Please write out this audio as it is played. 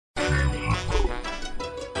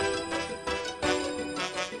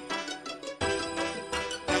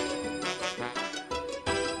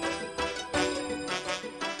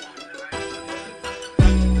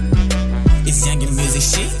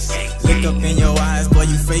shit. Look up in your eyes, boy,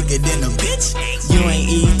 you faker than a bitch. You ain't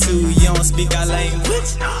E2, you don't speak our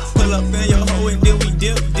language. Pull up in your hoe and then we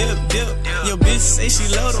dip. Your bitch say she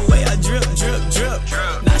love the way I drip.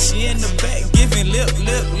 Now she in the back giving lip.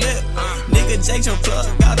 Nigga Jake your plug,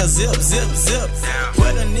 got a zip.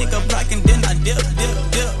 Where the nigga blocking, then I dip.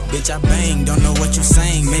 Bitch, I bang, don't know what you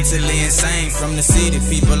saying. Mentally insane, from the city,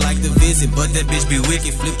 people like to visit, but that bitch be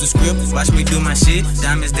wicked. Flip the script, watch me do my shit.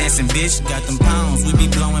 Diamonds dancing, bitch, got them pounds. We be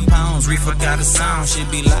blowing pounds, reefer got a sound.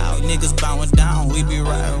 Shit be loud, niggas bowing down. We be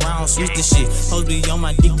riding around, switch the shit. Hoes be on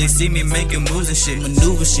my dick, they see me making moves and shit.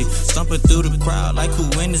 Maneuver shit, stomping through the crowd like who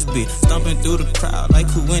in this bitch. Stomping through the crowd like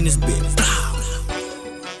who in this bitch.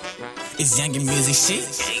 It's Youngin music shit.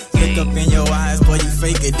 Look up in your eyes, boy, you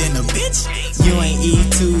faker than a bitch. You ain't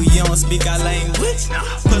E2, you don't speak our language.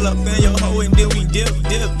 Pull up in your hoe and then we dip.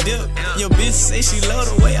 Your bitch say she love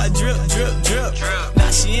the way I drip.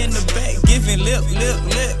 Now she in the back giving lip.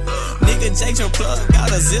 Nigga Jake your plug,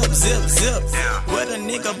 got a zip. Where the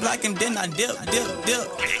nigga blocking, then I dip.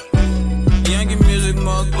 Youngin music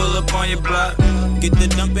mug, pull up on your block. Get the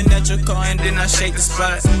dumping at your car and then I shake the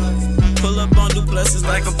spot. Pull up on duplexes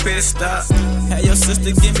like a pit stop. Had your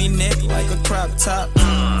sister give me neck like a crop top.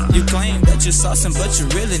 You claim that you're saucing, but you're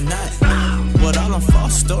really not. What all them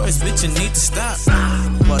false stories, bitch, you need to stop.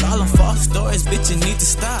 What all them false stories, bitch, you need to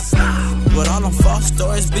stop. What all them false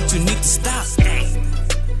stories, bitch, you need to stop.